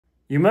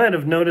You might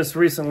have noticed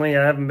recently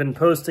I haven't been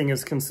posting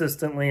as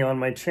consistently on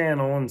my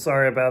channel, and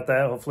sorry about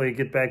that. Hopefully I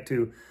get back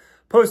to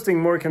posting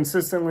more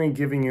consistently,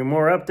 giving you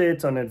more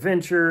updates on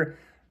adventure,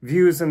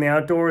 views in the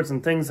outdoors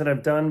and things that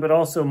I've done, but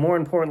also more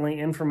importantly,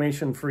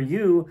 information for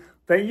you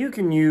that you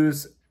can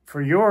use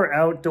for your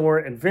outdoor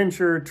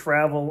adventure,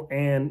 travel,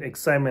 and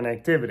excitement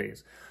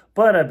activities.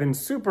 But I've been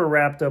super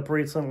wrapped up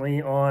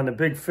recently on a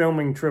big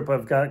filming trip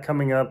I've got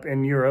coming up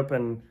in Europe,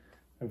 and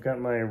I've got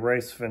my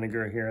rice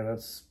vinegar here.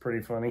 That's pretty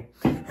funny.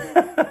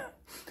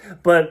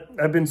 But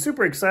I've been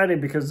super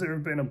excited because there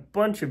have been a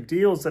bunch of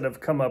deals that have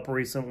come up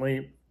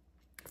recently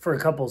for a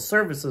couple of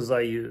services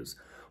I use.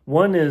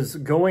 One is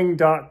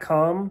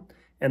going.com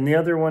and the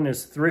other one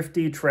is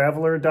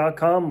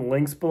thriftytraveler.com.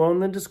 Links below in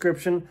the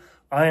description.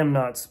 I am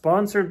not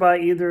sponsored by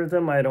either of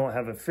them. I don't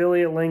have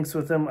affiliate links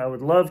with them. I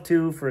would love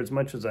to for as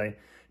much as I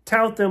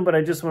tout them, but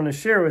I just want to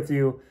share with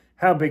you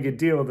how big a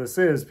deal this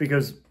is,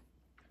 because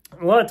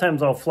a lot of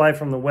times I'll fly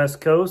from the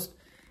West Coast,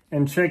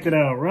 and check it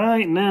out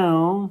right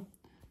now.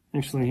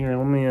 Actually, here,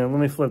 let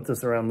me flip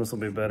this around. This will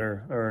be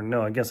better. Or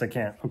no, I guess I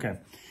can't. Okay.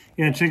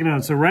 Yeah, check it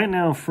out. So right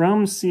now,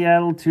 from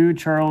Seattle to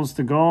Charles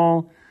de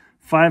Gaulle,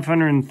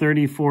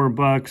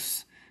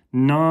 $534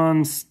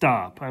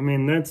 non-stop. I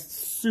mean, that's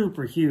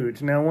super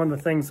huge. Now, one of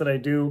the things that I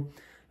do,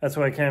 that's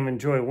why I kind of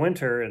enjoy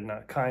winter, and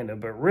not kind of,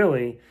 but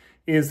really,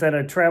 is that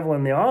I travel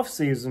in the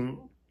off-season.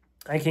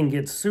 I can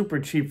get super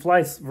cheap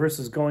flights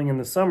versus going in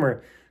the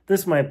summer.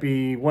 This might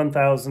be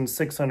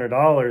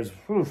 $1,600.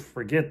 Oof,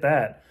 forget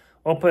that.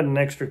 I'll put an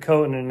extra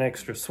coat and an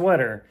extra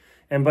sweater.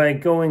 And by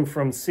going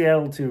from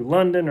Seattle to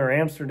London or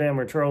Amsterdam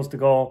or Charles de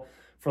Gaulle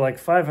for like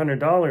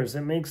 $500,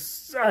 it makes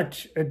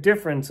such a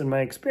difference in my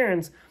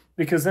experience,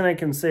 because then I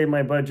can save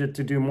my budget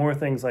to do more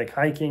things like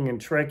hiking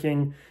and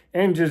trekking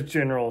and just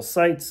general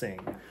sightseeing.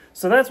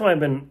 So that's why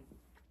I've been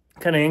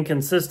kind of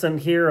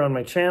inconsistent here on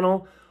my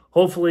channel.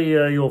 Hopefully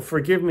you'll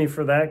forgive me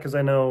for that, because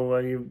I know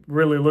you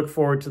really look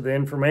forward to the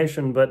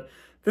information, but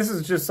this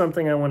is just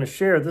something I want to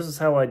share. This is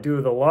how I do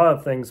with a lot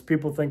of things.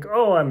 People think,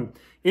 oh, I'm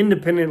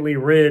independently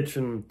rich,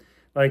 and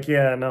like,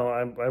 yeah, no,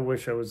 I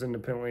wish I was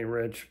independently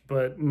rich,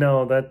 but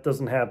no, that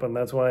doesn't happen.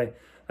 That's why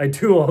I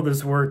do all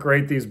this work,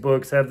 write these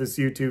books, have this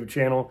YouTube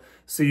channel,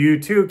 so you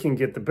too can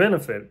get the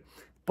benefit.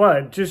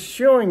 But just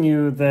showing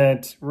you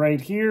that right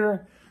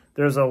here,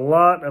 there's a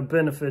lot of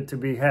benefit to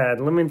be had.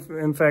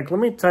 In fact, let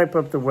me type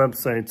up the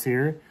websites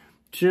here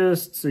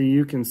just so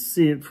you can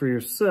see it for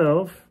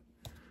yourself.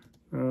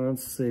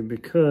 Let's see,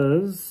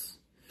 because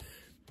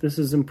this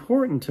is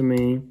important to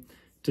me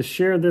to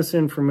share this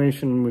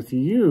information with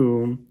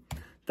you.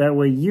 That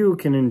way you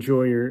can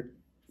enjoy your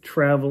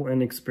travel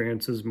and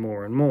experiences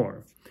more and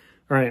more.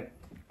 All right,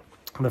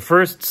 the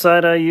first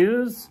site I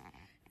use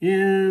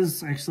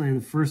is, actually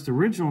the first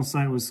original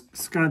site was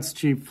Scott's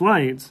Cheap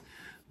Flights.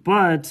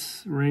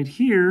 But right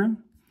here,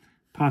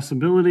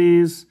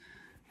 possibilities,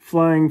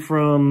 flying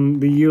from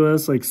the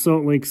U.S. like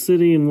Salt Lake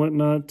City and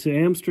whatnot to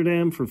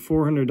Amsterdam for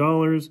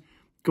 $400,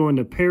 going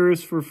to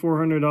Paris for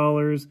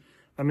 $400.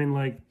 I mean,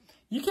 like,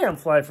 you can't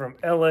fly from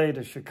L.A.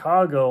 to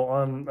Chicago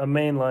on a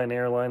mainline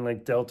airline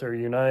like Delta or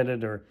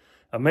United or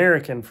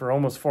American for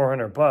almost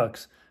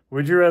 $400.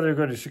 Would you rather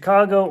go to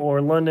Chicago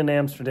or London,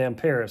 Amsterdam,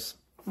 Paris?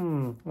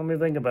 Let me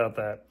think about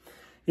that.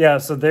 Yeah,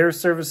 so their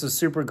service is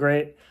super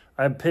great.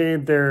 I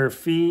paid their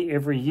fee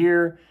every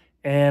year,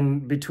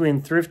 and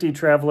between Thrifty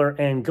Traveler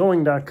and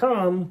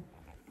going.com,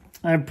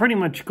 I'm pretty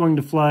much going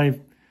to fly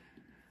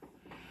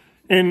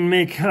and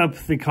make up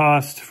the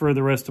cost for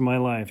the rest of my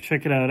life.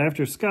 Check it out.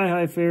 After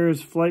sky-high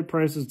fares, flight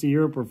prices to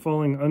Europe are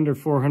falling under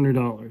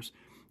 $400.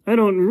 I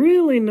don't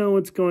really know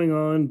what's going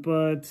on,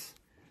 but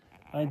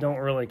I don't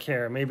really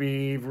care.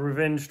 Maybe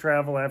revenge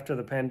travel after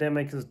the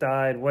pandemic has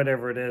died,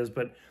 whatever it is,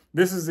 but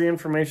this is the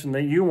information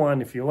that you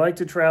want if you like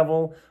to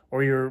travel,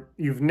 or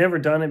you've never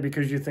done it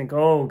because you think,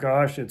 oh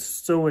gosh, it's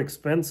so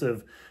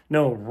expensive.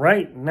 No,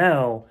 right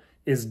now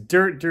is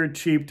dirt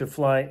cheap to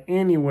fly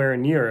anywhere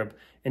in Europe,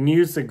 and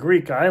use the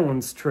Greek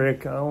islands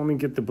trick. Let me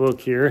get the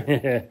book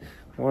here.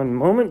 One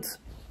moment.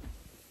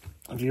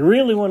 If you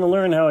really want to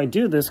learn how I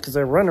do this, because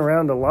I run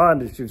around a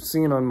lot, as you've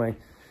seen on my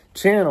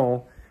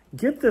channel,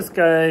 get this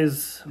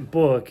guy's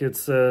book.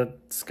 It's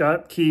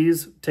Scott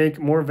Key's Take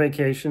More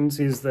Vacations.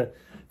 He's the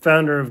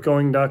founder of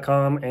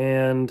going.com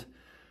and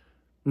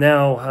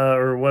now,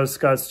 or was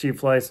Scott's Cheap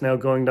Flights, now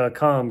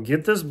going.com.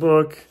 Get this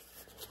book.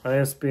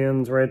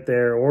 ISBN's right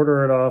there.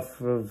 Order it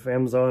off of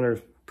Amazon,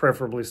 or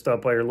preferably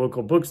stop by your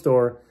local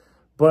bookstore.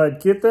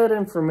 But get that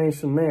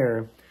information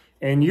there,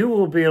 and you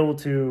will be able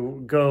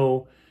to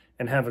go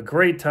and have a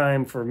great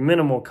time for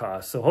minimal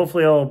cost. So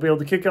hopefully I'll be able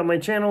to kick up my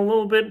channel a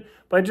little bit,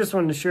 but I just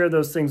wanted to share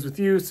those things with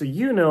you so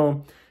you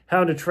know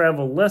how to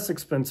travel less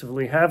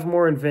expensively, have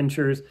more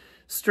adventures,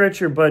 stretch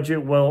your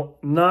budget while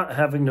not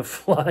having to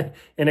fly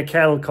in a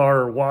cattle car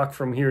or walk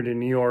from here to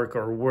New York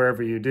or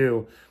wherever you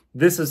do.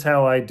 This is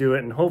how I do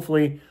it, and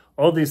hopefully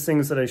all these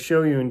things that I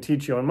show you and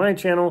teach you on my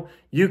channel,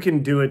 you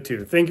can do it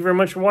too. Thank you very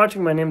much for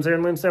watching. My name is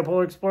Aaron Lindstad,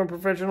 Polar Explorer and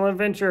Professional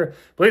Adventurer.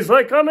 Please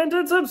like, comment,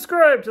 and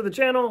subscribe to the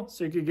channel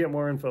so you can get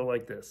more info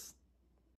like this.